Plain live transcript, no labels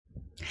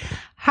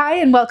Hi,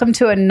 and welcome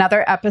to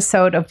another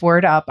episode of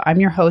Word Up.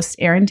 I'm your host,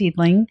 Erin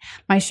Diedling.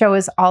 My show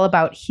is all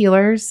about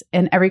healers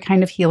and every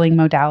kind of healing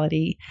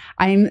modality.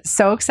 I'm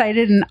so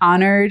excited and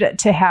honored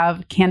to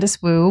have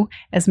Candace Wu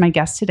as my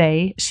guest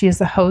today. She is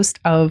the host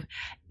of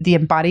the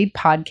Embodied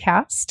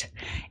Podcast,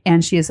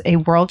 and she is a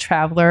world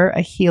traveler,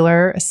 a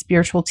healer, a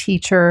spiritual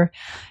teacher,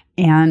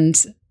 and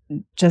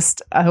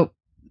just an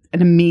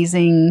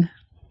amazing...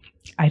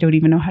 I don't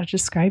even know how to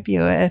describe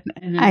you.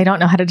 I don't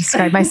know how to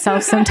describe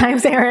myself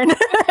sometimes, Erin.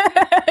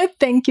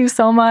 Thank you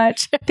so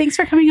much. Thanks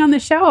for coming on the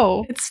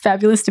show. It's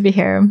fabulous to be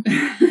here.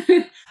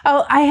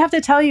 Oh, I have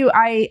to tell you,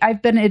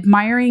 I've been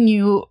admiring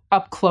you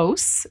up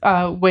close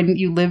when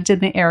you lived in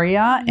the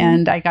area,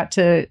 and I got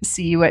to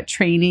see you at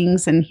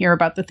trainings and hear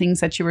about the things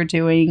that you were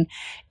doing.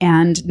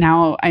 And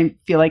now I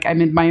feel like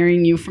I'm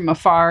admiring you from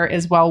afar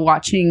as well,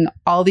 watching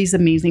all these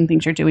amazing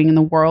things you're doing in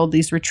the world,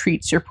 these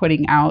retreats you're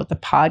putting out, the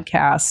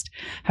podcast,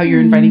 how you're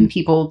inviting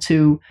people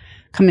to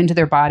come into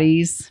their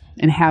bodies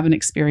and have an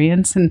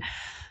experience. And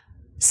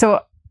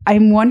so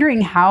I'm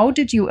wondering, how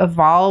did you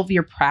evolve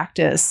your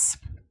practice?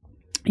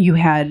 You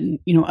had,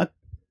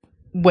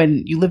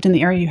 when you lived in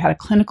the area, you had a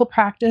clinical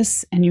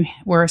practice and you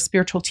were a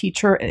spiritual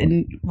teacher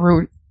and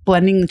were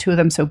blending the two of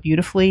them so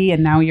beautifully.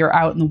 And now you're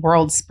out in the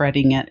world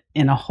spreading it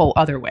in a whole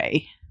other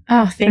way.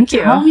 Oh, thank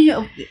you. Tell me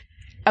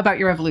about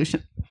your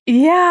evolution.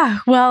 Yeah.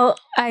 Well,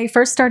 I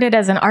first started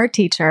as an art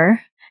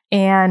teacher.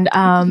 And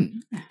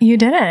you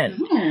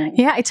didn't.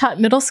 Yeah, I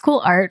taught middle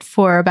school art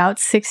for about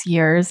 6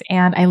 years,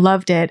 and I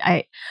loved it.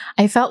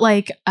 I felt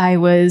like I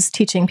was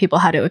teaching people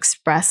how to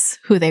express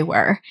who they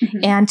were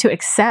and to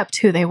accept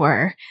who they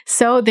were.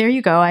 So there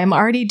you go. I'm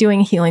already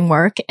doing healing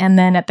work. And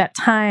then at that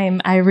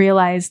time, I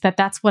realized that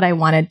that's what I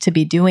wanted to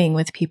be doing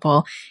with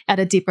people at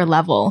a deeper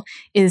level,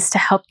 is to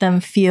help them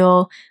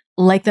feel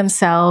like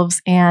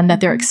themselves and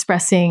that they're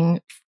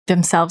expressing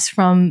themselves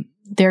from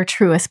their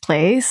truest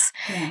place.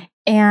 Yeah.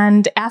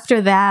 And after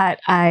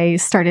that, I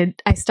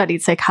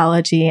studied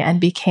psychology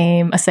and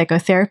became a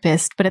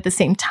psychotherapist. But at the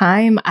same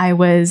time, I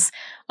was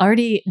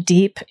already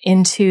deep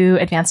into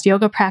advanced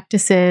yoga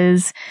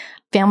practices,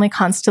 family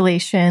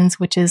constellations,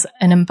 which is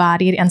an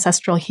embodied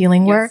ancestral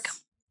healing work.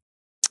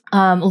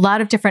 A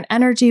lot of different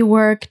energy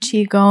work,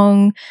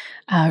 Qigong,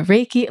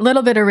 Reiki, a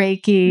little bit of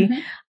Reiki,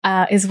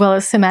 as well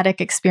as somatic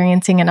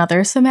experiencing and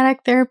other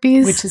somatic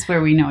therapies. Which is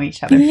where we know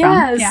each other from.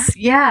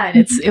 Yeah.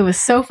 And it was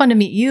so fun to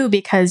meet you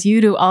because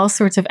you do all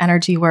sorts of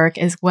energy work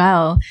as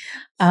well,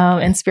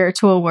 and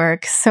spiritual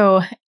work.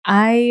 So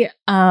I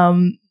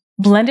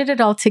blended it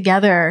all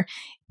together.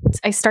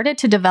 I started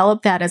to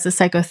develop that as a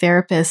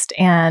psychotherapist,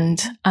 and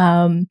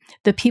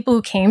the people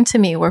who came to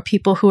me were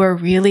people who are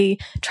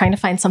really trying to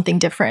find something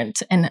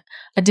different and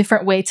a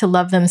different way to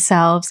love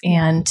themselves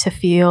and to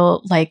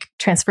feel like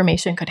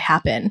transformation could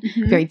happen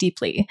very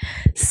deeply.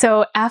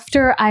 So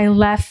after I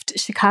left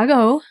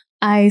Chicago,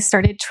 I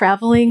started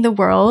traveling the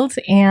world.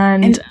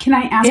 And can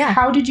I ask,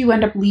 how did you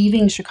end up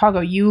leaving Chicago?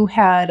 You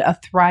had a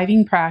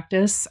thriving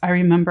practice. I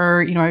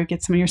remember, I would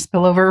get some of your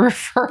spillover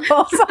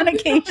referrals on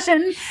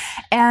occasion.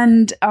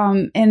 And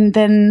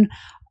then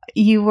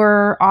you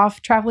were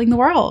off traveling the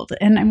world.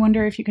 And I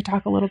wonder if you could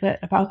talk a little bit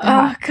about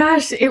that. Oh,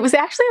 gosh. It was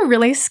actually a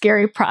really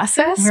scary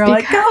process. We were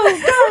like,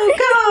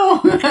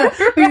 go.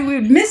 We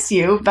would miss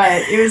you.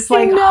 But it was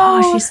like,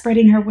 she's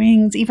spreading her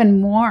wings even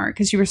more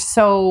because you were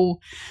so...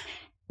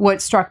 What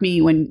struck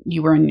me when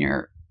you were in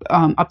your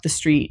up the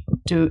street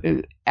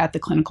at the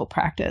clinical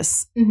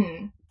practice,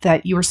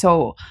 that you were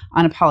so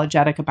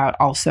unapologetic about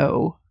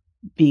also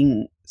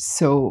being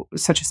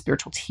such a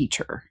spiritual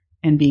teacher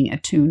and being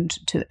attuned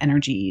to the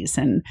energies.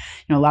 And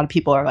a lot of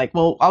people are like,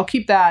 well, I'll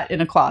keep that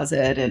in a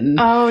closet, and and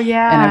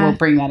I will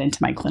bring that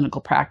into my clinical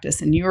practice.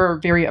 And you were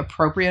very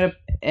appropriate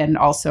and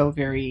also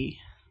very.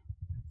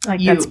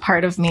 That's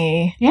part of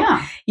me.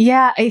 Yeah.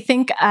 Yeah. I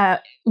think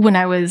when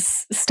I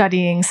was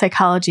studying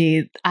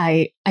psychology,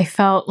 I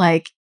felt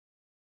like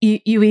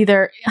you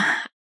either,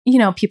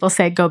 people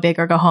say go big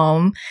or go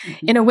home.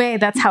 In a way,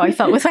 that's how I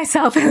felt with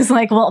myself. It was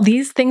like, well,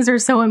 these things are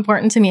so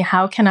important to me.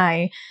 How can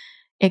I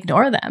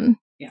ignore them?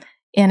 Yeah.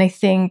 And I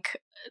think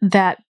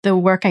that the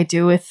work I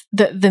do with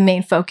the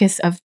main focus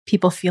of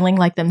people feeling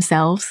like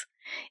themselves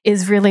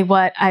is really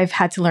what I've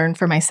had to learn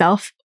for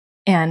myself.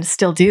 And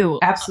still do.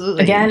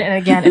 Absolutely. Again and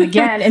again and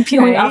again. And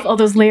peeling off all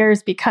those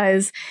layers,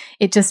 because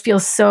it just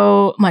feels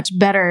so much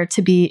better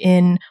to be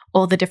in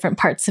all the different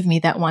parts of me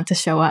that want to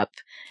show up.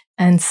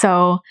 And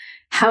so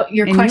how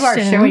your question...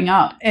 you are showing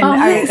up.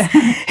 And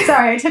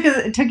sorry, I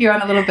took you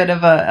on a little bit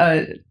of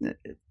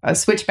a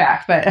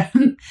switchback, but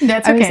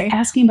that's okay. I was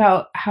asking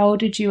about, how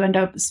did you end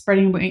up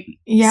spreading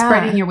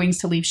your wings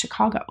to leave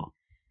Chicago?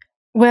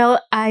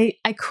 Well, I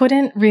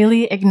couldn't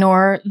really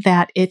ignore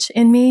that itch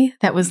in me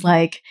that was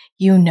like,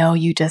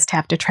 you just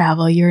have to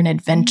travel. You're an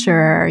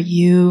adventurer.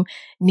 You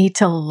need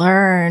to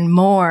learn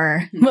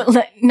more.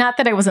 Well, not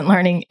that I wasn't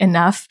learning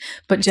enough,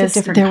 but it's just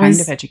a different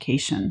kind of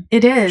education.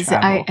 It is.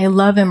 I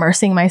love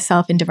immersing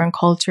myself in different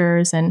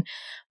cultures and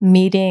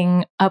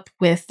meeting up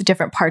with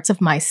different parts of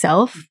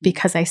myself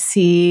because I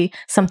see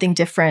something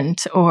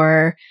different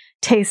or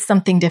taste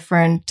something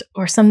different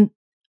or some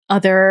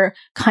other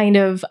kind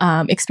of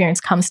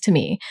experience comes to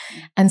me.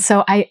 And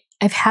so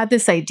I've had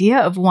this idea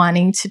of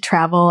wanting to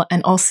travel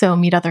and also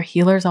meet other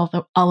healers all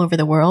over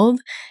the world,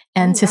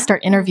 and to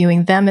start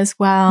interviewing them as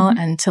well,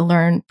 and to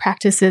learn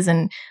practices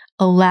and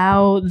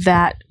allow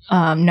that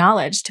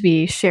knowledge to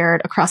be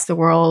shared across the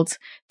world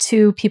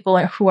to people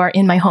who are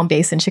in my home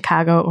base in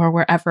Chicago or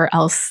wherever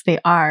else they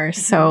are.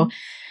 So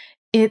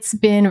it's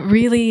been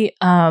really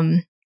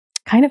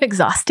kind of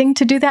exhausting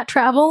to do that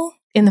travel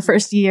in the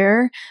first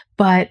year,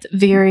 but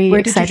very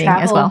exciting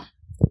as well.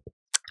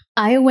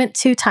 I went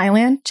to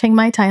Thailand, Chiang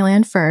Mai,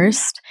 Thailand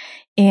first.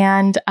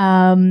 And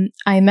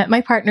I met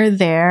my partner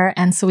there.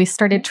 And so we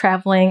started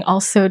traveling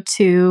also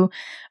to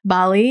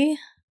Bali,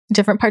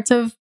 different parts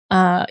of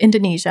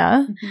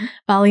Indonesia,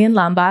 Bali and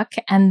Lombok,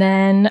 and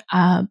then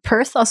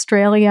Perth,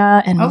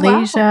 Australia, and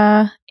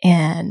Malaysia,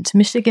 and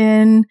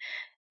Michigan.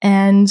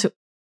 And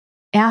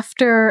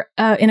after,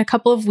 in a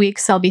couple of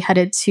weeks, I'll be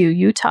headed to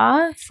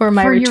Utah for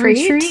my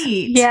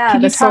retreat. Yeah,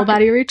 the Soul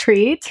Body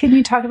Retreat. Can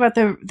you talk about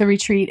the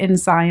retreat in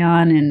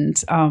Zion and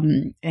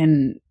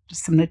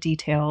some of the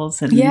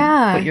details and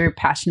what you're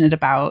passionate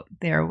about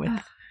there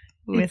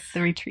with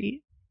the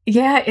retreat?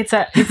 Yeah, it's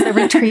a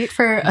retreat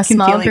for a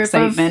small group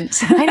excitement.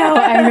 I know.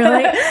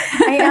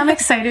 I am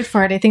excited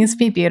for it. I think it's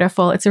be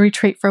beautiful. It's a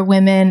retreat for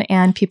women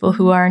and people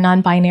who are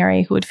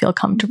non-binary who would feel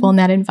comfortable in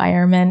that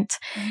environment.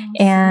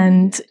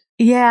 And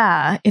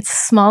yeah, it's a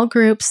small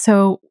group,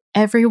 so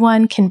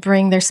everyone can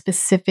bring their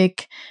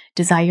specific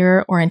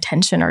desire or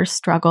intention or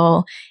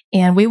struggle,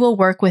 and we will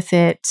work with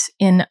it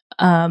in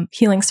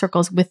healing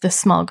circles with the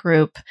small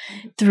group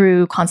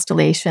through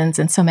constellations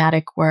and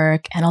somatic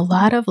work, and a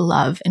lot of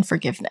love and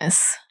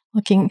forgiveness,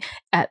 looking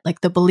at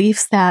like the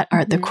beliefs that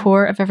are at the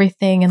core of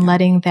everything, and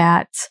letting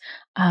that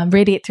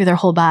radiate through their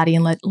whole body,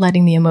 and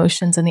letting the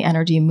emotions and the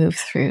energy move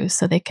through,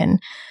 so they can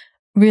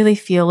really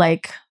feel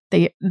like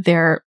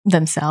they're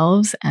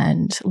themselves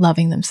and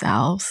loving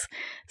themselves.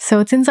 So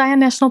it's in Zion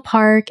National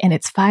Park, and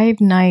it's 5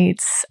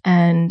 nights,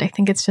 and I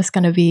think it's just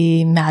going to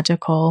be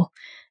magical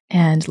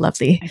and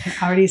lovely. I can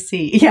already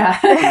see. Yeah.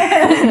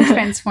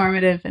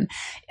 Transformative.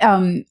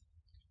 And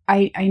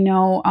I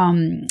know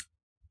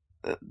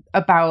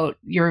about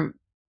your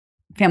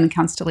family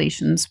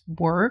constellations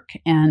work,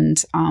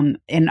 and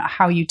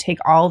how you take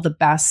all the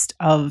best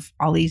of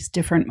all these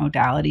different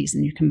modalities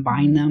and you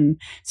combine them.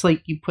 So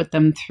like you put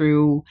them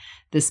through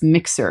this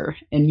mixer,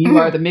 and you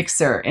are the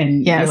mixer,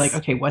 and you're like,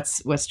 okay,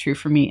 what's true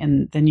for me?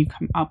 And then you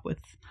come up with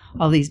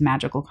all these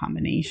magical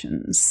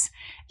combinations.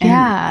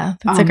 And,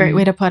 that's a great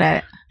way to put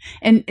it.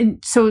 And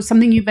so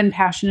something you've been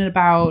passionate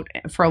about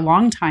for a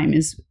long time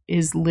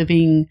is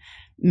living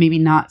maybe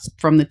not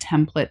from the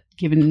template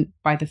given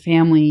by the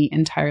family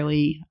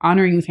entirely,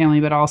 honoring the family,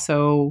 but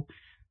also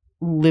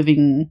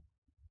living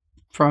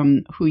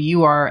from who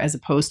you are as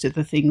opposed to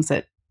the things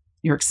that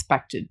you're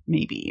expected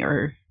maybe,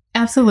 or...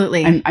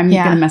 Absolutely. I'm going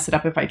to mess it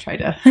up if I try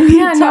to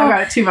talk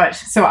about it too much.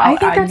 So I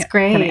think that's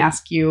great. Can I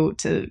ask you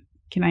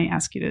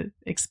to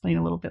explain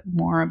a little bit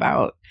more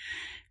about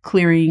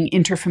clearing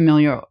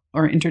interfamilial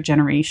or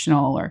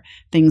intergenerational or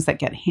things that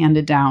get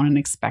handed down and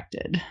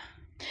expected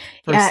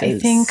versus I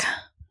think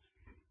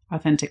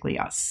authentically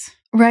us.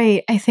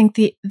 Right. I think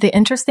the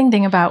interesting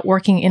thing about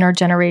working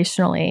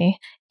intergenerationally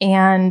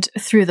and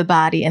through the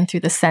body and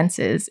through the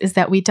senses is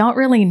that we don't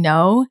really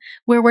know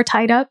where we're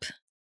tied up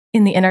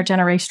in the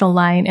intergenerational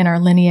line in our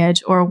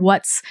lineage, or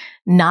what's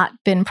not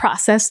been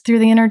processed through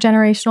the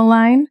intergenerational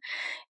line.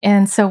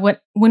 And so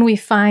when we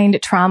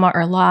find trauma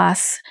or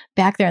loss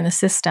back there in the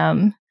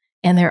system,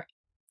 and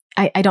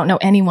I don't know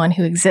anyone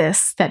who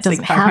exists that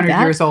doesn't have that.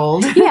 500 years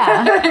old.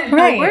 Yeah,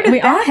 right. Where did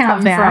we all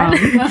have that.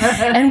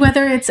 And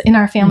whether it's in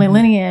our family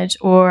lineage,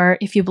 or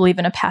if you believe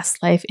in a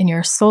past life, in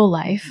your soul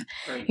life,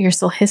 your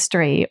soul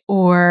history,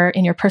 or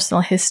in your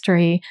personal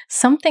history,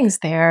 something's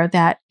there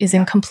that is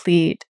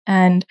incomplete.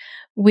 And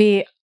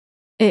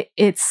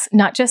it's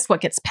not just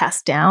what gets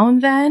passed down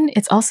then,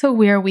 it's also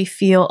where we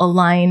feel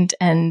aligned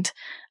and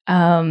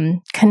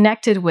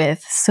connected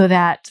with, so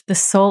that the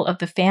soul of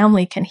the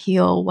family can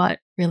heal what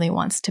really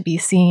wants to be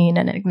seen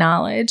and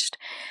acknowledged.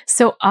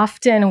 So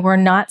often we're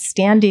not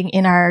standing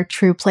in our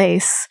true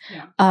place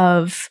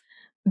of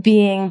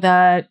being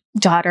the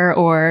daughter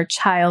or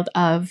child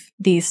of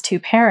these two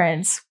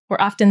parents.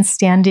 We're often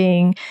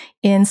standing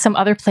in some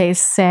other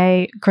place,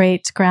 say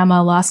great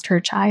grandma lost her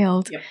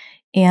child. Yep.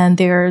 And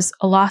there's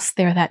a loss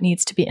there that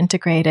needs to be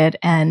integrated.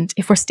 And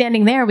if we're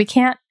standing there, we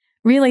can't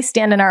really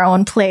stand in our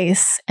own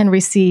place and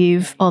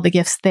receive all the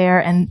gifts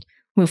there and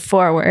move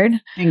forward.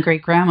 And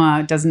great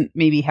grandma doesn't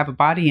maybe have a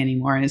body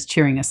anymore and is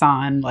cheering us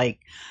on like,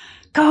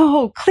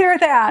 go clear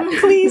that,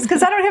 please,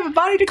 because I don't have a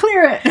body to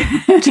clear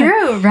it.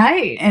 True,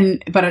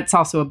 right. But it's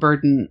also a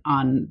burden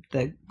on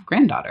the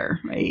granddaughter,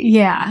 right?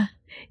 Yeah.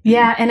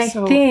 Yeah. And I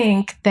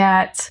think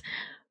that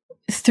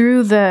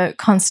through the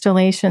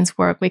constellations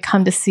work, we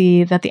come to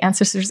see that the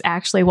ancestors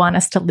actually want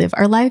us to live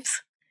our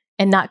lives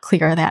and not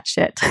clear that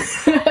shit.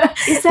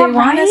 Is that they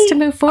want us to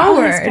move forward.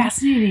 Oh, that's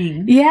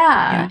fascinating.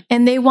 Yeah.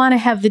 And they want to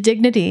have the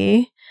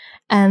dignity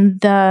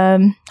and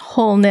the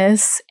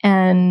wholeness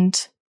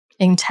and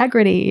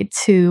integrity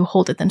to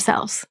hold it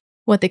themselves,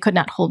 what they could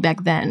not hold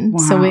back then. Wow.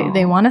 So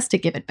they want us to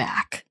give it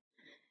back.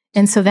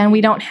 And so then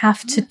we don't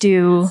have to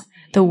do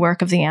the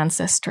work of the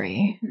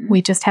ancestry.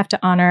 We just have to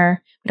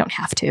honor, we don't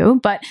have to,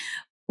 but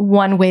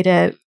one way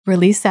to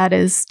release that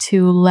is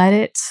to let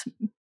it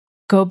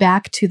go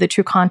back to the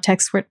true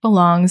context where it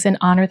belongs and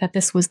honor that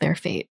this was their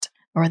fate,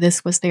 or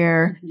this was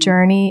their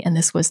journey, and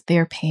this was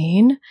their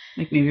pain.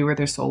 Like maybe where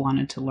their soul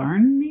wanted to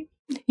learn, maybe?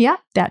 Yeah,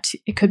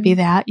 it could be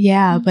that.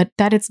 Yeah, but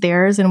that it's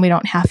theirs and we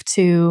don't have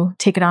to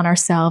take it on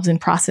ourselves and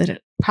process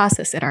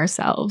it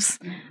ourselves.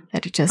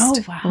 That it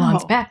just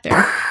belongs back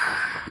there.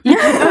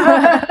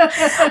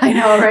 I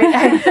know, right?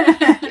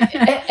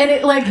 And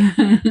it, like,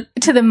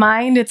 to the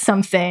mind, it's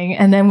something.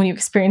 And then when you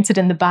experience it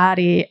in the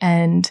body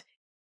and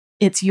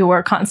it's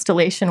your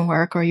constellation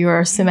work or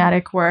your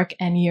somatic work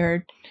and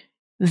you're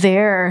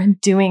there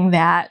doing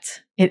that,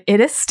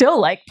 it is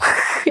still like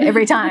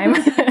every time.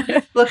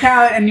 Look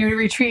out in your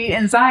retreat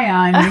in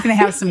Zion. You're going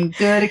to have some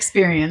good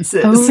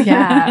experiences. Oh,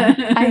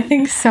 yeah. I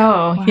think so.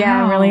 Wow.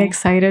 Yeah, I'm really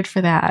excited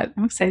for that.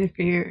 I'm excited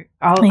for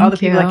all the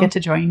people that get to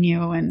join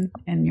you and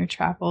your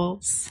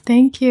travels.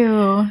 Thank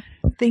you.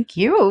 Thank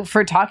you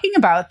for talking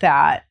about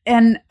that.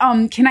 And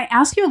can I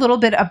ask you a little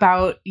bit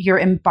about your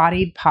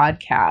Embodied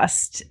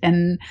podcast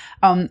and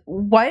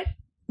what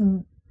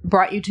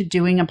brought you to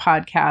doing a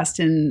podcast,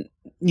 and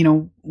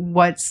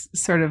what's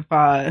sort of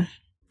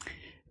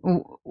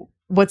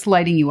what's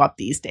lighting you up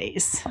these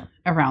days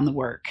around the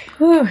work?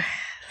 Whew.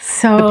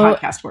 So the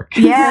podcast work.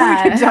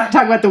 Yeah. We can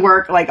talk about the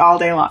work like all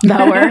day long.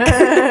 The work.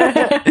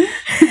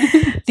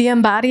 The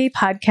Embodied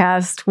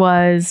podcast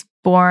was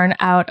born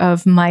out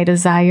of my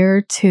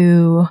desire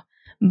to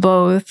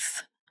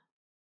both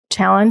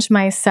challenge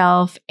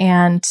myself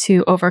and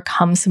to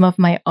overcome some of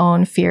my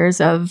own fears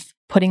of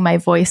putting my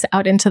voice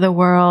out into the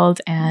world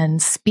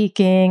and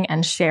speaking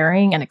and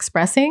sharing and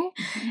expressing,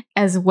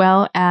 as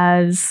well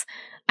as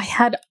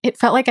it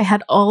felt like I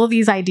had all of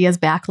these ideas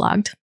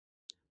backlogged,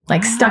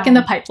 like stuck in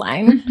the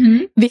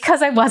pipeline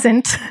because I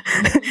wasn't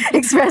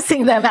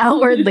expressing them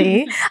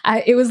outwardly.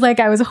 It was like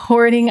I was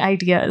hoarding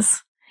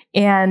ideas,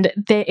 and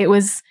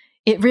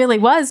it really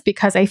was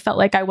because I felt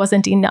like I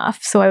wasn't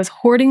enough. So I was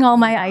hoarding all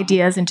my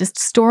ideas and just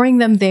storing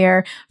them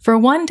there for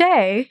one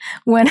day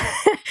when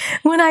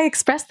I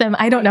expressed them.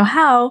 I don't know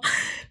how.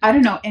 I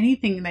don't know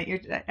anything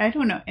I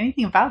don't know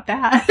anything about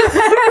that.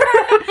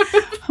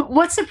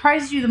 What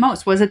surprised you the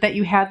most? Was it that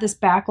you had this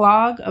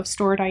backlog of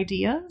stored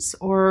ideas,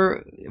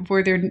 or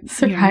were there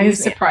new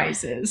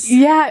surprises?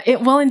 Yeah.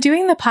 In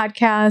doing the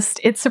podcast,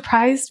 it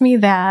surprised me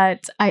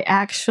that I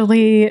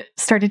actually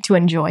started to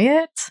enjoy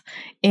it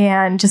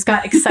and just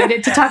got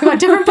excited to talk about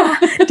different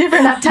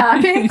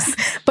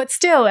topics. But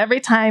still, every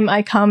time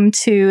I come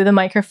to the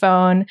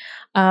microphone,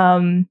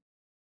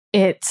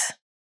 it's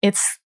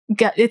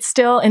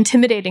still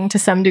intimidating to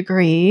some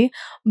degree,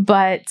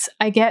 but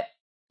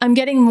I'm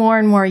getting more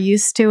and more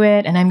used to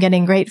it, and I'm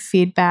getting great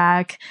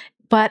feedback.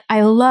 But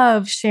I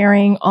love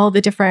sharing all the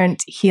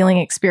different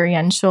healing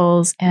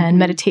experientials and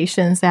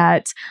meditations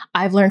that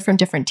I've learned from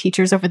different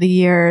teachers over the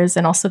years,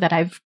 and also that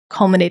I've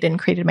culminated and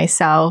created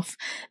myself,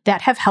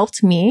 that have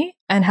helped me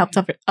and helped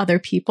other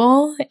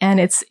people. And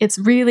it's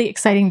really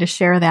exciting to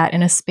share that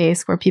in a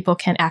space where people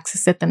can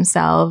access it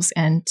themselves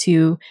and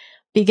to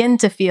begin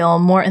to feel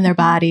more in their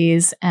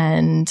bodies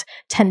and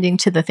tending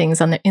to the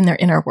things in their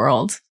inner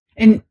world.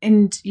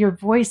 And your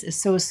voice is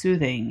so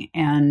soothing.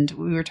 And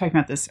we were talking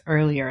about this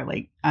earlier.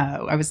 Like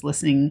I was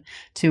listening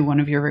to one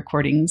of your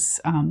recordings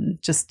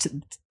just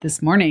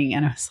this morning,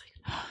 and I was like,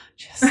 oh,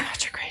 she has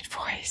such a great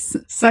voice,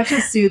 such a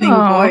soothing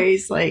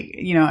voice. Like,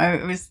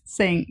 I was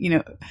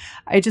saying,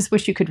 I just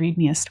wish you could read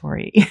me a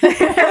story.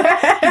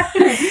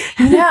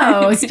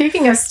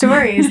 Speaking of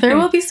stories, there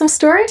will be some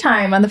story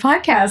time on the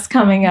podcast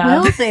coming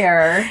up. Will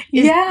there?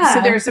 Yeah.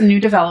 So there are some new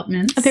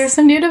developments.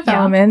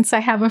 Yeah. I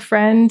have a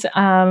friend,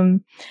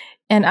 and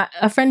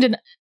a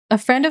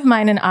friend of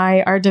mine and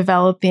I are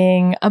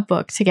developing a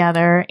book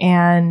together,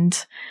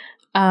 and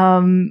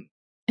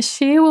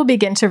she will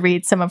begin to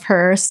read some of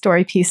her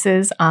story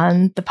pieces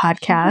on the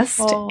podcast.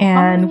 Wonderful.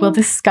 And we'll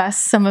discuss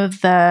some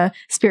of the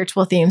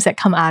spiritual themes that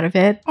come out of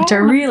it, which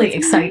are really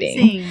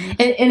exciting.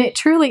 And it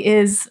truly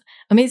is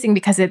amazing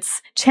because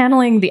it's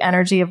channeling the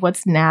energy of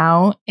what's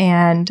now,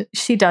 and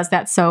she does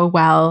that so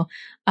well.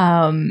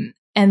 And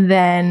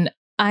then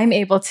I'm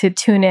able to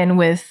tune in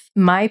with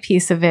my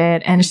piece of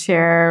it and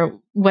share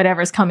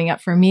whatever's coming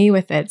up for me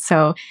with it.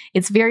 So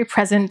it's very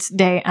present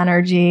day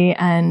energy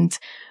and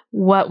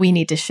what we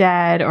need to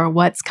shed or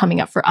what's coming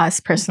up for us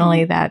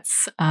personally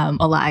that's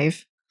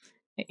alive.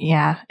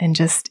 Yeah. And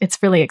just, it's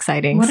really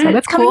exciting. What so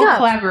that's cool coming up.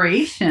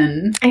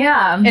 Collaboration.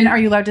 Yeah. And are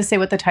you allowed to say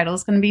what the title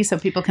is going to be so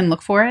people can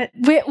look for it?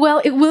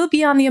 Well, it will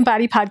be on the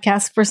Embodied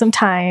podcast for some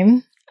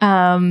time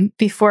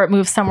before it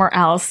moves somewhere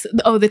else.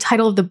 Oh, the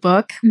title of the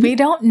book, we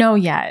don't know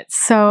yet.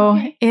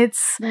 So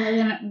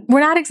we're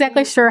not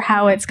exactly sure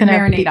how it's going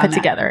to be put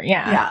together.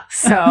 Yeah.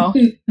 So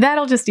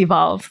that'll just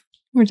evolve.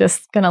 We're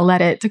just going to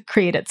let it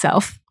create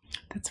itself.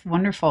 That's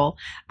wonderful.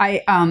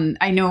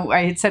 I know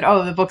I had said,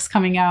 oh, the book's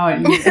coming out,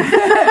 and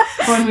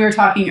when we were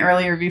talking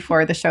earlier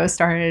before the show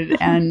started,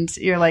 and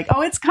you're like,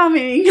 oh, it's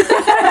coming.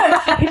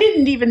 I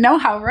didn't even know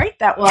how right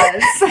that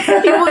was.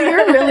 Well,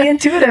 you're really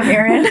intuitive,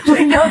 Erin.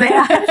 We know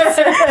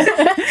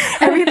that.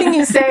 Everything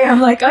you say, I'm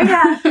like, oh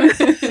yeah.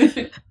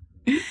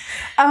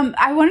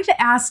 I wanted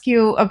to ask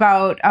you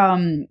about,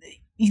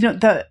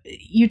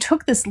 you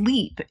took this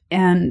leap,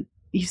 and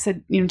you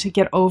said, to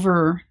get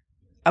over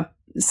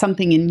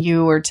something in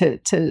you, or to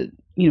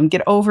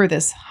get over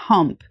this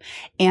hump,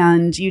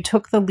 and you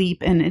took the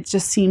leap, and it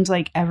just seems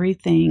like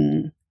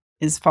everything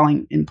is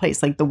falling in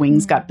place, like the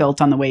wings got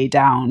built on the way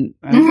down,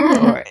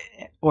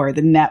 or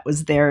the net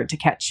was there to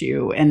catch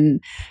you.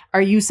 And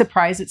are you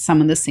surprised at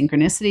some of the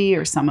synchronicity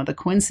or some of the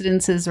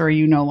coincidences, or are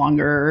you no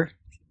longer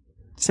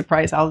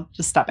surprised? I'll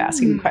just stop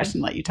asking the question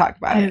and let you talk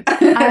about it.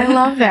 I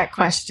love that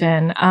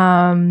question.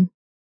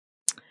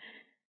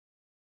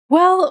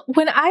 Well,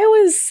 when I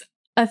was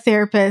a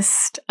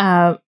therapist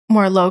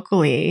more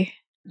locally,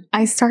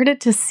 I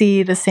started to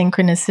see the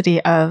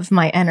synchronicity of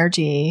my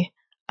energy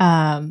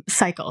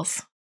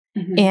cycles,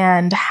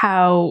 and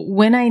how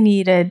when I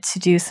needed to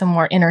do some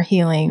more inner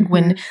healing,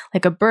 when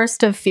like a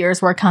burst of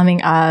fears were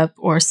coming up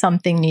or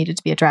something needed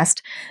to be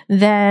addressed,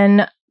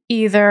 then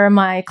either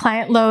my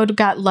client load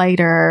got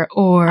lighter,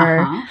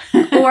 or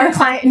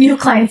new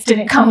clients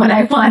didn't come when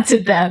I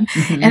wanted them.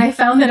 And I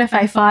found that if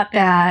I fought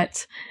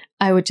that,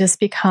 I would just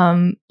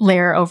become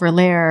layer over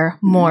layer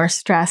more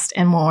stressed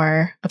and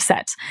more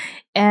upset.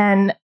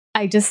 And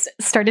I just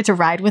started to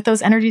ride with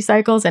those energy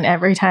cycles. And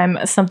every time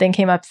something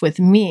came up with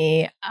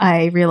me,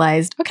 I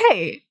realized,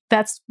 okay,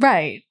 that's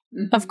right.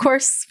 Of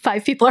course,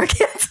 5 people are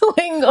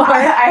canceling. Or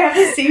I have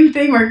the same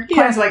thing where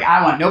clients are like,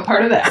 I want no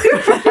part of that.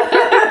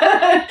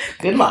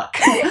 Good luck.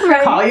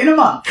 Right. Call you in a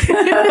month.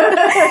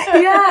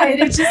 Yeah, and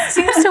it just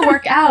seems to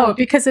work out,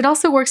 because it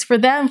also works for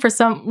them for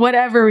some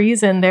whatever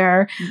reason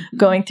they're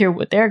going through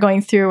what they're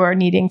going through, or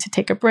needing to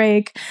take a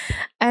break.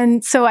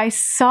 And so I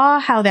saw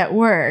how that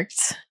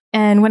worked.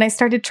 And when I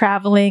started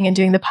traveling and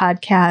doing the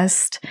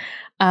podcast,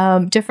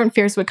 different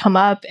fears would come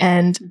up.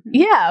 And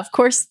yeah, of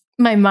course,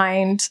 my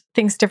mind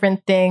thinks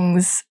different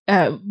things,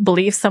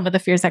 believes some of the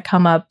fears that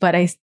come up, but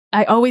I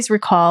always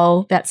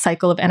recall that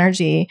cycle of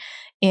energy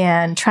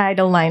and try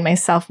to align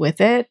myself with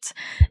it.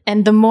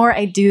 And the more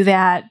I do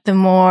that, the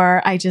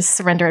more I just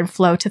surrender and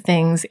flow to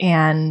things,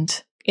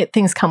 and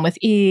things come with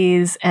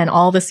ease, and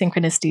all the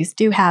synchronicities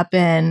do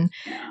happen.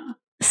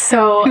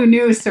 So who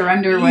knew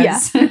surrender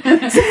was? Yeah.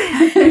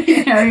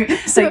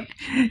 It's like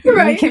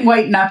you can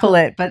white knuckle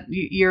it, but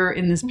you're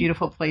in this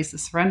beautiful place of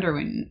surrender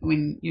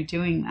when you're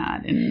doing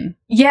that. And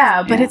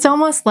but it's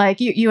almost like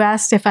you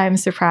asked if I'm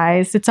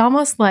surprised. It's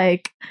almost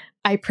like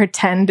I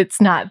pretend it's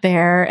not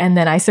there, and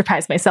then I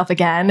surprise myself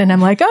again, and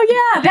I'm like, oh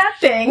yeah, that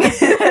thing,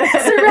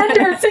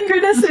 surrender,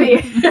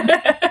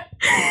 synchronicity.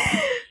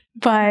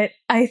 But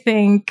I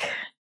think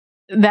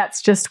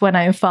that's just when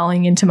I'm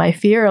falling into my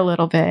fear a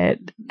little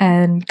bit,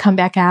 and come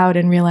back out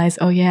and realize,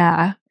 oh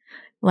yeah,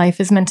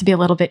 life is meant to be a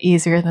little bit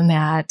easier than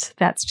that.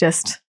 That's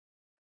just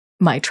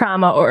my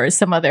trauma or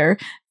some other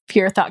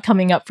fear thought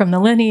coming up from the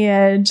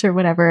lineage or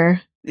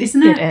whatever.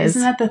 Isn't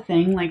that the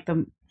thing? Like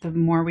the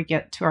more we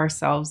get to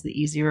ourselves, the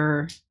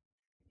easier,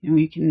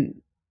 you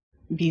can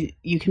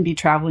be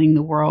traveling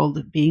the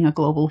world, being a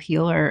global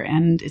healer,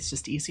 and it's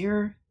just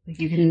easier. Like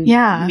you can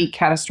meet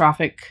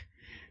catastrophic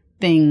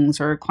things,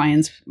 or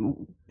clients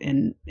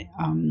and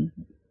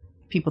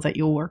people that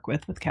you'll work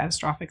with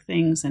catastrophic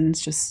things, and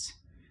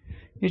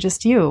you're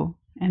just you,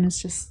 and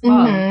it's just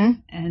love,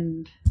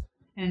 and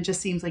it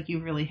just seems like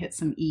you've really hit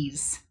some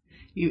ease,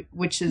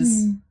 which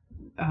is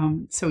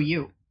so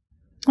you.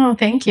 Oh,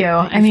 thank you.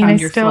 I mean, I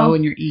still flow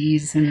and your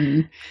ease,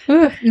 and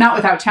not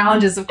without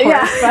challenges, of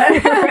course. But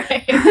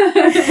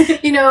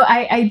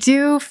I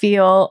do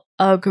feel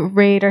a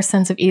greater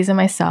sense of ease in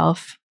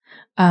myself.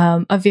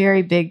 A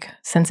very big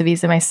sense of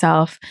ease in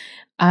myself.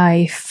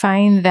 I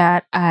find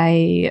that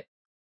I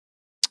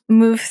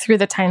move through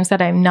the times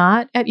that I'm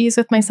not at ease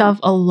with myself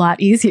a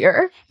lot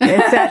easier,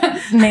 if that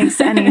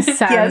makes any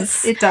sense.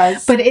 Yes, it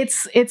does. But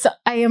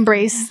I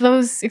embrace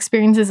those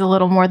experiences a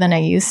little more than I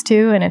used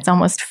to, and it's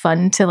almost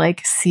fun to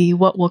like see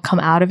what will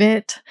come out of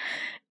it.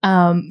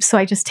 So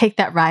I just take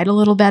that ride a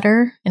little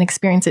better and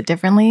experience it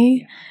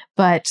differently.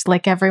 But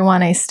like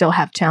everyone, I still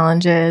have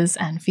challenges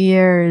and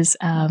fears.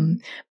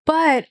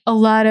 But a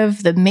lot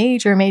of the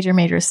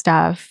major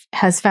stuff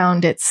has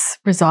found its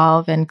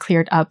resolve and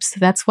cleared up. So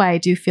that's why I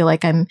do feel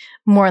like I'm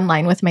more in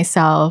line with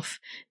myself.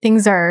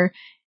 Things are,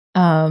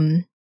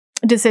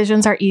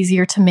 decisions are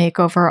easier to make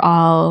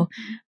overall,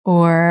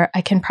 or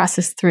I can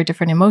process through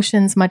different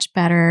emotions much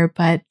better.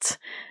 But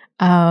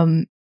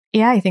I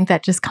think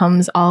that just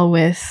comes all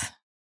with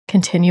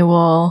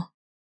continual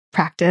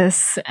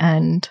practice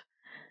and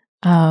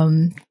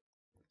going.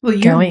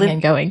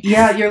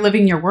 Yeah, you're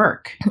living your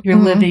work. You're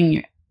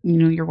living,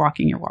 you're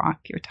walking your walk,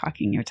 you're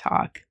talking your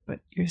talk,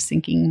 but you're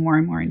sinking more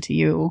and more into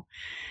you.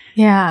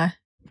 Yeah.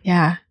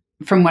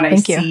 From what I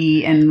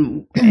see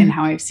and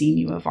how I've seen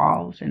you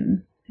evolve,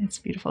 and It's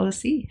beautiful to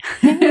see.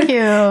 Thank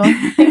you.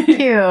 Thank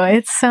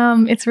you.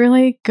 It's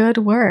really good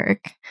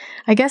work.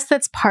 I guess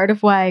that's part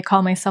of why I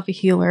call myself a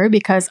healer,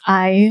 because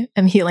I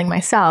am healing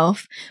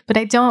myself, but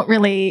I don't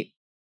really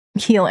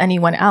heal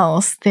anyone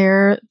else.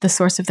 They're the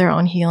source of their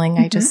own healing.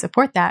 I just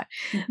support that.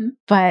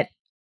 But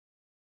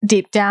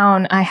deep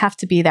down, I have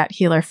to be that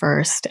healer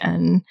first.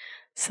 And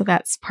so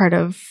that's part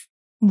of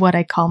what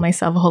I call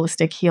myself, a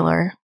holistic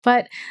healer,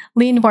 but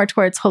lean more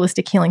towards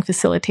holistic healing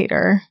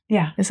facilitator.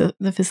 Yeah. Is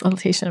the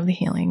facilitation of the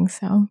healing.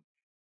 So,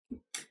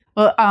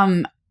 well,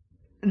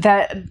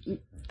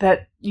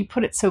 that you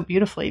put it so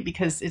beautifully,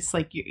 because it's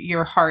like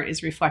your heart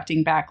is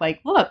reflecting back, like,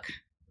 look,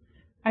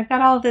 I've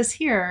got all of this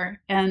here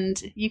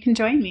and you can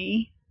join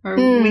me, or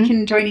we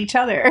can join each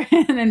other.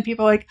 And then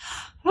people are like,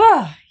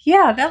 oh,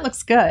 yeah, that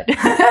looks good.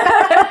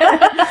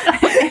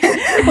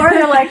 Or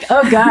they're like,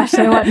 oh gosh,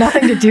 I want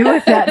nothing to do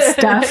with that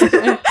stuff.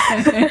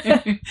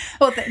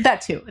 Well, that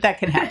too. That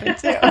can happen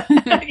too.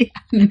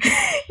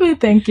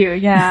 Thank you.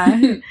 Yeah.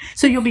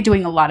 So you'll be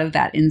doing a lot of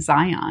that in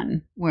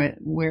Zion,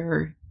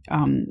 where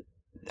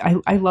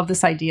I love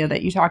this idea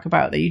that you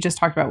just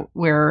talked about,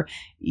 where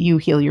you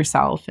heal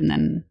yourself, and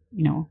then,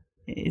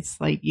 it's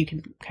like you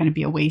can kind of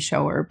be a way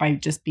shower by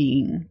just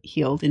being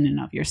healed in and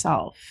of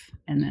yourself.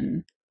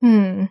 And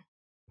then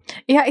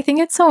yeah, I think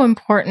it's so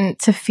important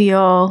to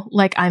feel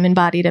like I'm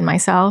embodied in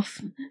myself,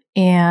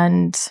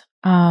 and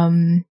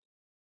that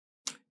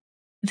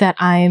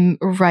I'm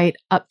right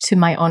up to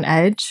my own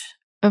edge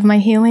of my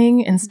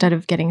healing instead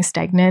of getting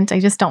stagnant.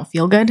 I just don't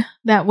feel good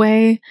that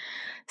way.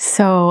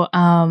 So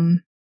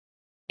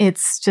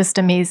it's just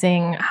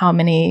amazing how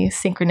many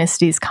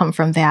synchronicities come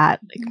from that.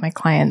 Like my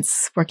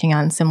clients working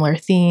on similar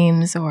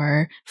themes,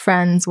 or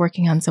friends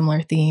working on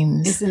similar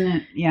themes. Isn't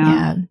it?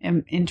 Yeah.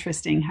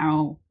 Interesting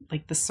how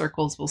like the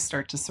circles will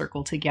start to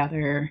circle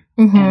together,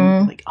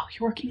 and like, oh,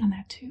 you're working on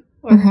that too.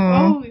 Or,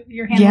 oh,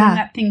 you're handling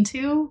that thing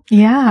too.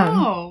 Yeah.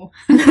 Oh,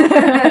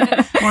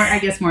 I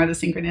guess more of the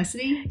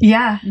synchronicity.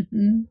 Yeah.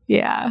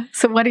 Yeah.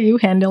 So what are you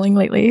handling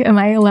lately? Am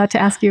I allowed to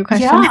ask you a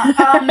question?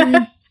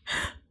 Yeah.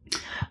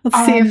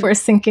 Let's see if we're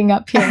syncing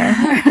up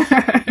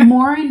here.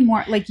 More and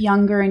more, like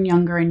younger and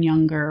younger and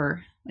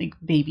younger, like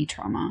baby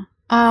trauma.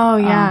 Oh,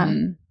 yeah.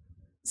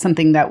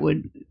 Something that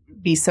would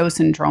be so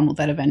syndromal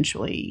that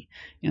eventually,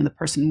 the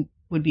person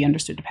would be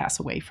understood to pass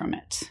away from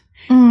it.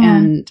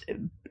 And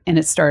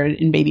it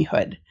started in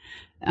babyhood.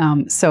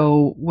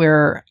 So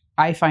where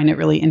I find it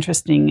really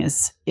interesting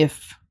is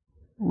if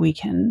we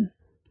can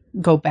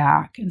go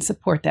back and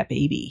support that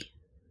baby,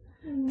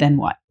 then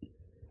what?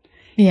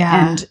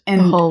 Yeah.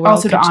 And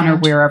also to honor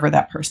wherever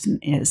that person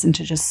is, and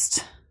to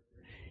just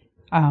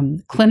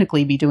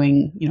clinically be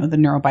doing, the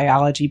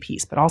neurobiology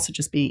piece, but also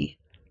just be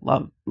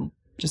love,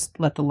 just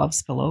let the love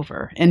spill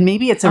over. And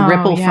maybe it's a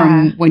ripple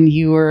from when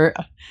you were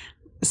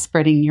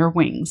spreading your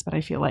wings, but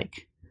I feel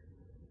like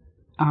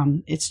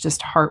it's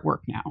just heart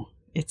work now.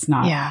 It's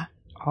not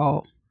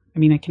all,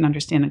 I can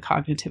understand it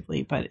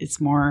cognitively, but it's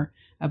more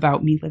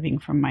about me living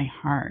from my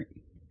heart.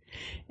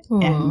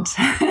 Ooh. And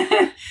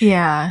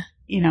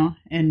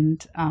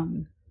and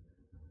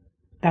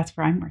that's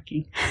where I'm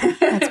working.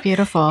 That's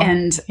beautiful.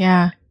 And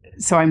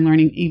so I'm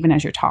learning even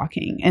as you're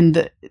talking,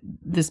 and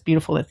this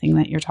beautiful thing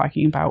that you're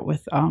talking about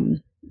with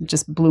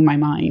just blew my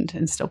mind,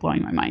 and still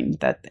blowing my mind,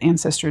 that the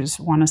ancestors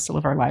want us to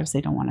live our lives.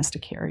 They don't want us to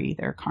carry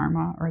their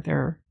karma or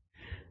their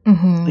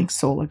like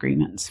soul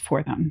agreements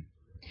for them.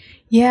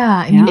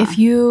 Yeah. I mean, if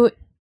you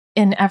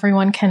and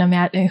everyone can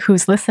imagine,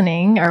 who's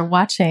listening or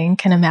watching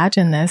can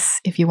imagine this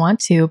if you want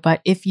to,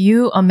 but if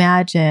you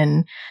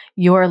imagine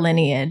your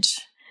lineage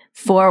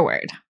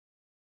forward,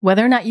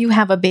 whether or not you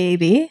have a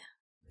baby,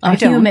 a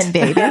human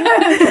baby, but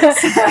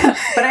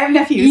I have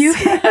nephews. You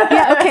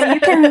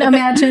can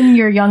imagine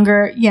your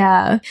younger,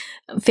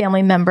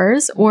 family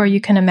members, or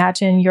you can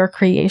imagine your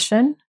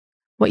creation,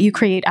 what you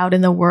create out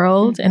in the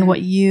world, and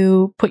what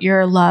you put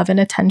your love and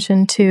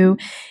attention to.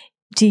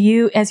 Do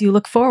you, as you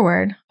look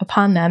forward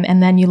upon them,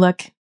 and then you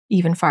look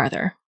even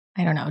farther,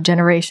 I don't know,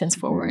 generations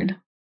forward,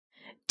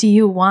 do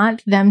you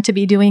want them to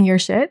be doing your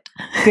shit?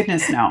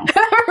 Goodness, no.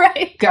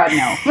 Right. God,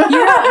 no.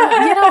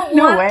 You don't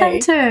want them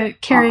to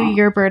carry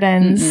your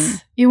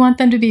burdens. You want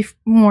them to be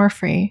more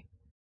free,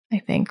 I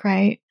think,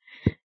 right?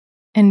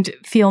 And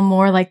feel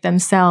more like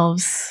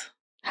themselves,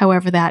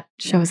 however that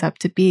shows up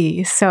to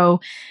be. So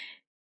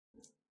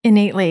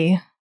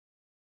innately,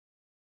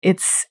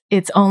 it's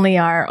only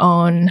our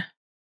own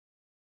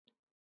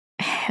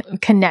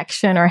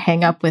connection or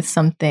hang up with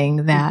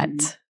something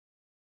that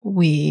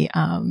we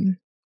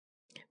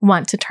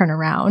want to turn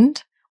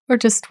around, or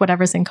just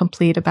whatever's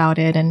incomplete about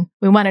it, and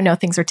we want to know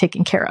things are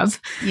taken care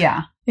of.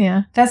 Yeah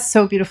That's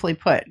so beautifully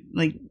put.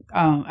 Like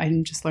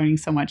I'm just learning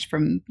so much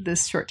from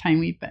this short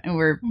time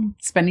we're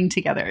spending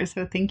together,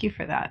 so thank you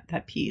for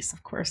that piece.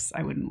 Of course,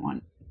 I wouldn't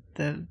want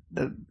the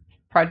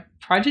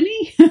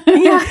progeny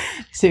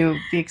to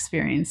be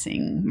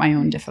experiencing my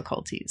own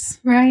difficulties.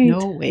 Right.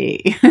 No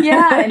way.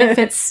 And if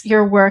it's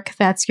your work,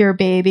 that's your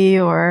baby,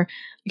 or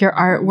your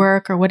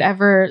artwork, or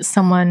whatever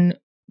someone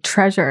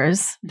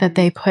treasures that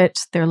they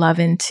put their love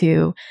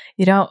into,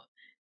 you don't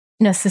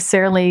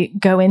necessarily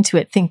go into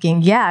it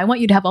thinking, yeah, I want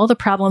you to have all the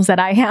problems that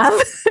I have.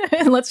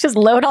 And let's just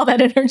load all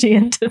that energy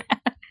into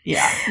that.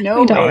 Yeah.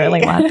 No, we don't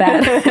really want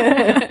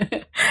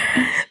that.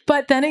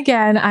 But then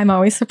again, I'm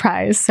always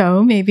surprised.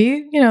 So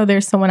maybe,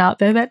 there's someone out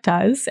there that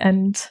does.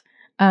 And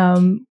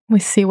we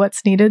see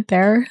what's needed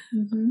there.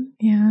 Mm-hmm.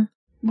 Yeah.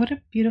 What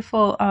a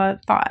beautiful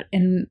thought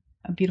and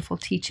a beautiful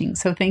teaching.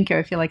 So thank you.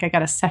 I feel like I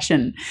got a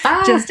session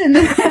just in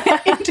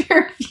the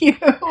interview.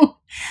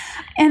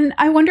 And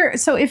I wonder,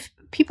 so if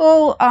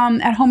people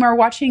at home are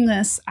watching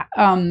this,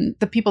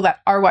 the people that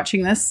are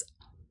watching this,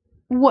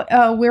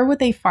 where would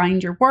they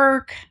find your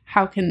work?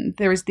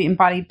 There's the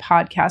Embodied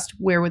podcast.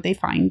 Where would they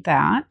find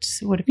that?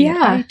 Would it be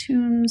on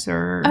iTunes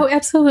or? Oh,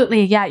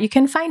 absolutely. Yeah. You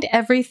can find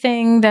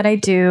everything that I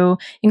do,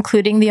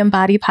 including the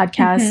Embodied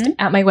podcast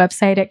at my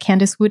website at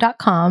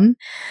CandiceWu.com.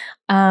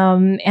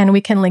 And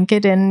we can link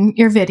it in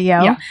your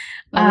video. Yeah.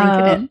 I'll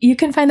link it in. You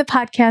can find the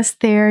podcast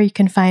there. You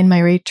can find my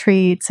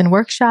retreats and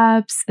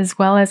workshops, as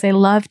well as I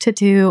love to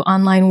do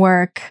online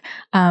work.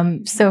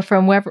 So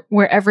from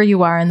wherever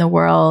you are in the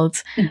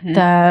world,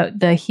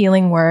 the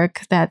healing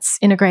work that's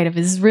integrative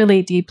is really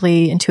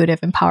deeply intuitive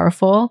and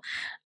powerful.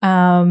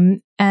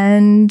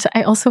 And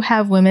I also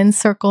have women's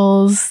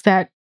circles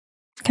that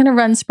kind of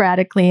run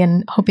sporadically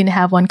and hoping to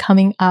have one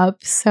coming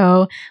up.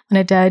 So I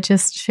wanted to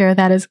just share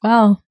that as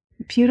well.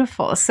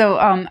 Beautiful. So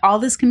all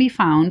this can be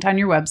found on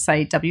your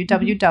website,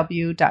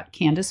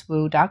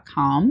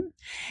 www.CandiceWu.com.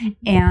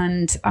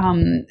 And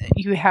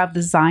you have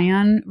the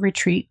Zion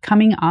retreat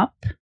coming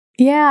up.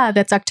 Yeah,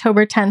 that's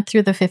October 10th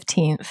through the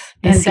 15th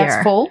this year.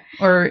 That's full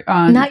or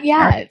not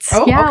yet?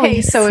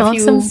 Okay. So if you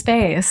some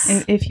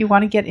space, if you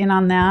want to get in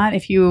on that,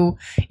 if you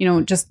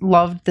just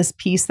loved this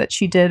piece that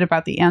she did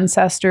about the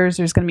ancestors,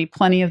 there's going to be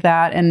plenty of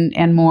that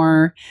and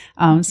more.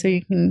 So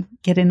you can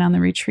get in on the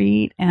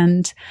retreat,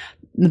 and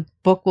the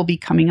book will be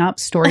coming up.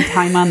 Story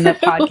time on the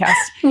podcast.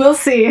 We'll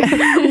see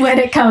when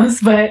it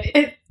comes, but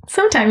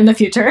sometime in the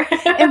future.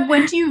 And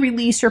when do you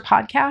release your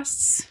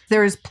podcasts?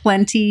 There's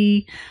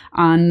plenty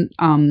on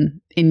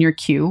in your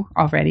queue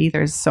already.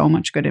 There's so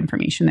much good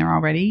information there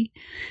already.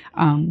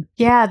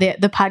 Yeah,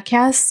 the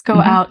podcasts go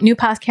out. New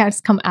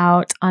podcasts come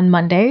out on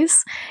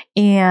Mondays,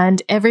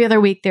 and every other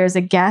week there's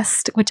a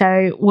guest, which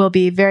I will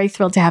be very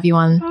thrilled to have you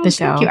on the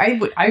show.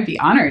 Thank you. I'd be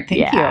honored.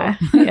 Thank you.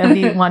 It'll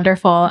be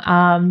wonderful.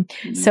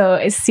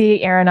 So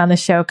see Erin on the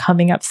show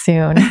coming up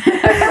soon.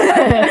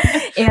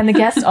 And the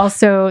guests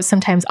also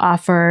sometimes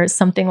offer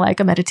something like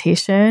a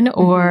meditation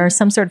or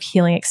some sort of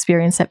healing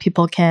experience that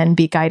people can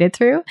be guided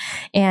through.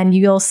 And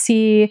you'll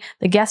see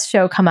the guest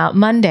show come out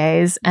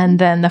Mondays, and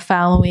then the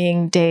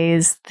following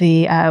days,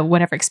 the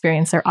whatever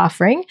experience they're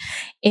offering.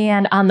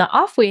 And on the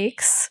off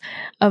weeks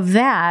of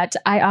that,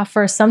 I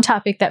offer some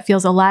topic that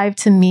feels alive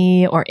to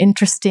me or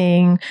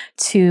interesting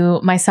to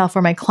myself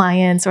or my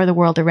clients or the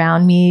world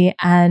around me.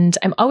 And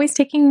I'm always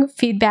taking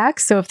feedback.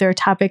 So if there are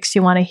topics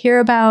you want to hear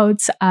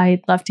about,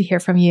 I'd love to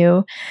hear from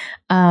you.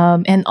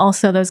 And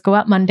also those go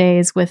out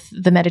Mondays with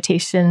the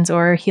meditations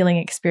or healing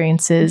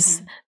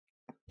experiences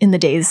in the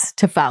days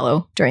to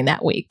follow during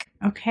that week.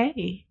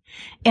 Okay.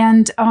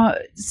 And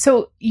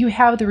so you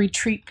have the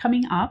retreat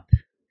coming up,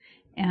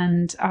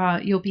 and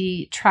you'll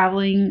be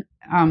traveling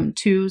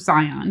to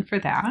Zion for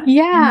that.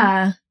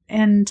 Yeah.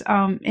 And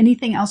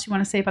anything else you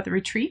want to say about the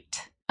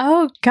retreat?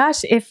 Oh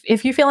gosh,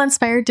 if you feel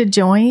inspired to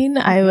join,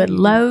 I would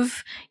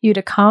love you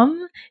to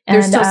come.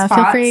 There's and still spots.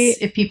 Feel free.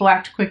 If people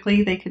act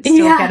quickly, they could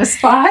still get a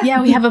spot.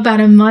 Yeah, we have about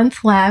a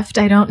month left.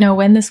 I don't know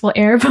when this will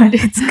air, but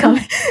it's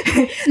coming.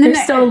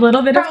 There's still a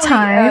little bit of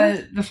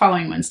time. The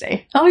following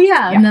Wednesday. Oh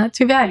yeah, not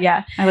too bad.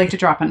 Yeah, I like to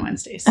drop on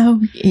Wednesdays.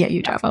 Oh yeah,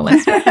 you drop on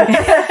Wednesday.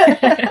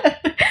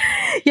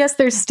 Yes,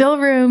 there's still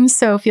room.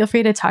 So feel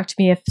free to talk to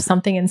me if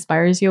something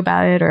inspires you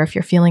about it, or if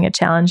you're feeling a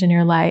challenge in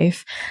your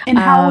life. And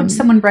how would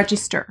someone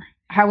register?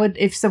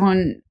 If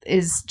someone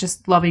is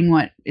just loving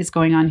what is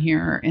going on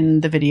here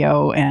in the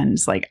video and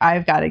is like,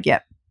 I've got to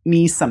get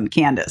me some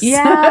Candice.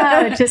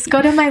 Yeah, just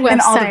go to my website. In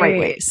all the right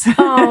ways.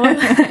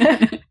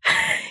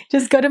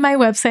 Just go to my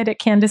website at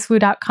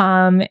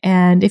CandiceWu.com.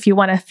 And if you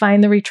want to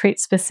find the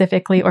retreat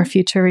specifically or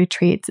future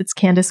retreats, it's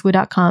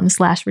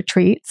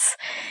CandiceWu.com/retreats.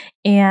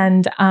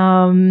 And,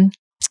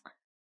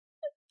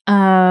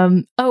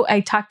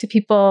 I talk to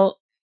people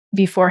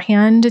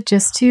beforehand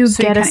just to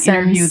get a sense.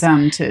 Interview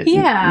them to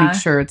make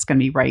sure it's going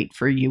to be right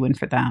for you and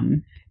for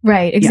them.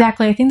 Right,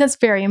 exactly. I think that's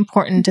very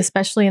important,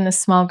 especially in this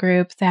small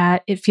group,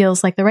 that it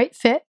feels like the right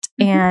fit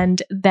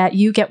and that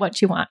you get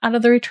what you want out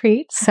of the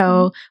retreat.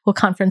 So we'll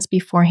conference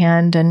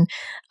beforehand, and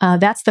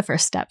that's the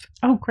first step.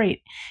 Oh,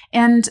 great.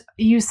 And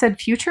you said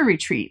future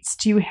retreats.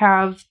 Do you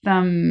have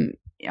them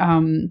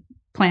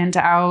planned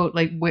out,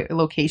 like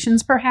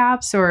locations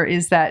perhaps, or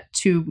is that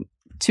to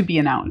be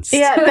announced?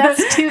 Yeah,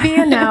 that's to be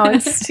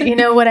announced.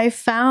 What I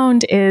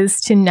found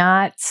is to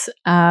not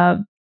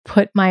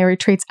put my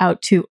retreats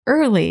out too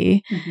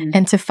early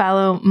and to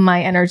follow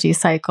my energy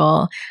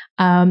cycle.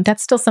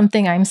 That's still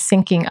something I'm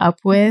syncing up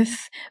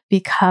with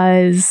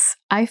because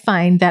I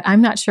find that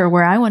I'm not sure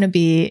where I want to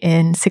be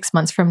in 6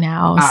 months from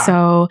now.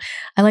 So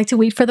I like to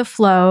wait for the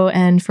flow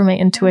and for my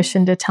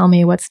intuition to tell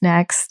me what's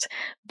next.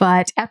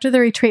 But after the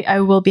retreat,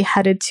 I will be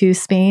headed to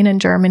Spain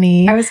and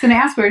Germany. I was going to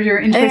ask, where's your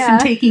intuition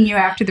taking you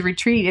after the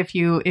retreat, if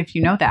you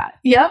know that?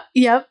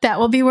 Yep. That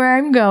will be where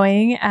I'm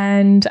going.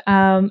 And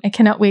I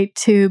cannot wait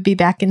to be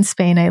back in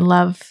Spain. I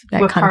love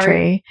that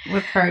country.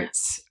 What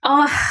parts?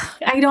 Oh,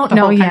 I don't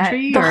know yet.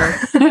 Country, or?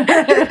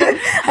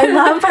 I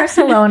love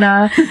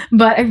Barcelona,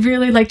 but I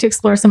really like to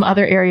explore some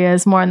other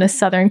areas more on the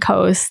southern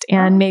coast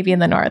and maybe in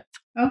the north.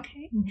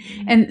 Okay.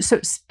 And so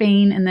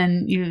Spain, and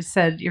then you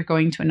said you're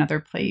going to another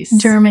place.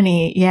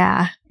 Germany,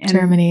 yeah. And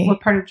Germany.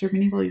 What part of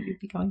Germany will you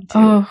be going to?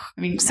 Oh,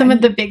 I mean, some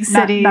of the big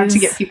cities. Not to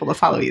get people to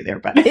follow you there,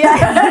 but the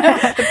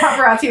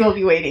paparazzi will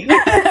be waiting.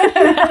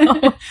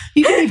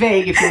 You can be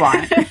vague if you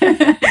want.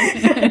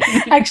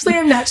 Actually,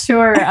 I'm not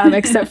sure,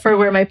 except for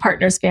where my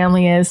partner's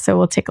family is. So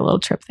we'll take a little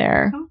trip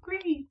there. Oh,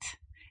 great.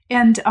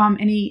 And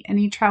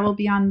any travel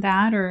beyond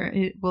that, or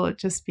will it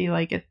just be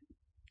like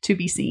to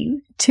be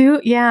seen?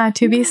 To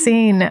be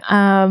seen.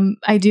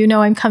 I do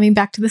know I'm coming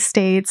back to the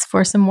States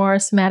for some more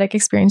somatic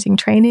experiencing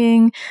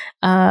training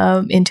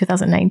in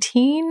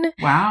 2019.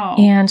 Wow.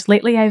 And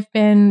lately I've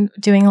been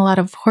doing a lot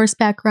of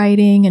horseback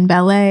riding and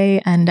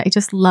ballet, and I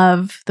just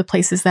love the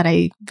places that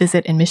I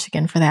visit in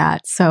Michigan for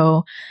that.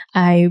 So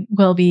I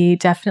will be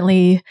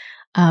definitely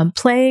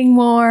playing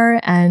more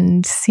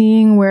and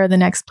seeing where the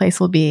next place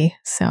will be.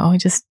 So I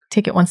just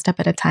take it one step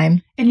at a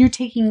time. And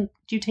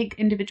do you take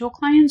individual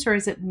clients, or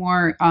is it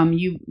more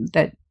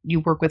you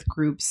work with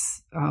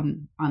groups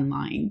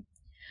online?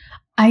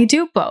 I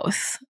do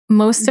both.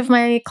 Most of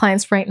my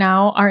clients right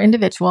now are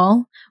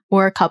individual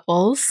or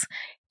couples.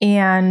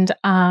 And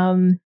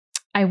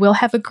I will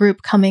have a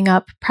group coming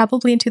up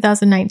probably in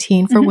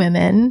 2019 for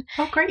women.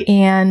 Oh, great.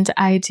 And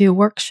I do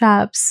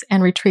workshops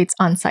and retreats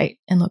on site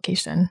and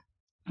location.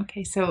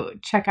 Okay, so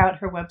check out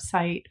her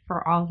website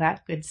for all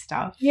that good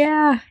stuff.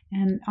 Yeah.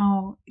 And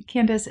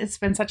Candace, it's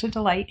been such a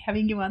delight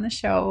having you on the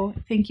show.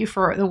 Thank you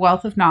for the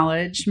wealth of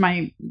knowledge.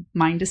 My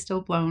mind is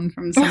still blown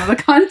from some of the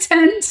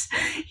content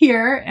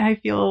here. And I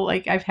feel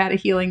like I've had a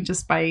healing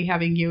just by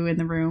having you in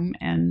the room.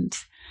 And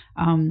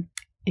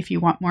if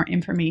you want more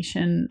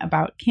information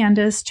about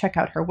Candace, check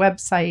out her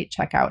website,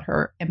 check out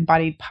her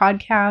Embodied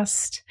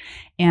podcast,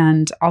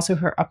 and also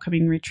her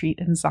upcoming retreat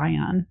in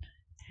Zion.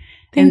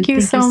 Thank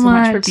you so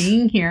much for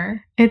being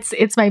here.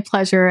 It's my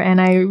pleasure, and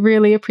I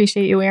really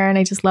appreciate you, Erin.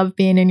 I just love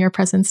being in your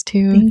presence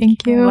too.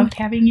 Thank you. I loved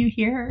having you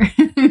here.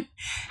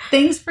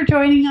 Thanks for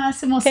joining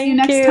us, and we'll see you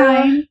next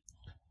time.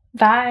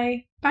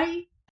 Bye. Bye.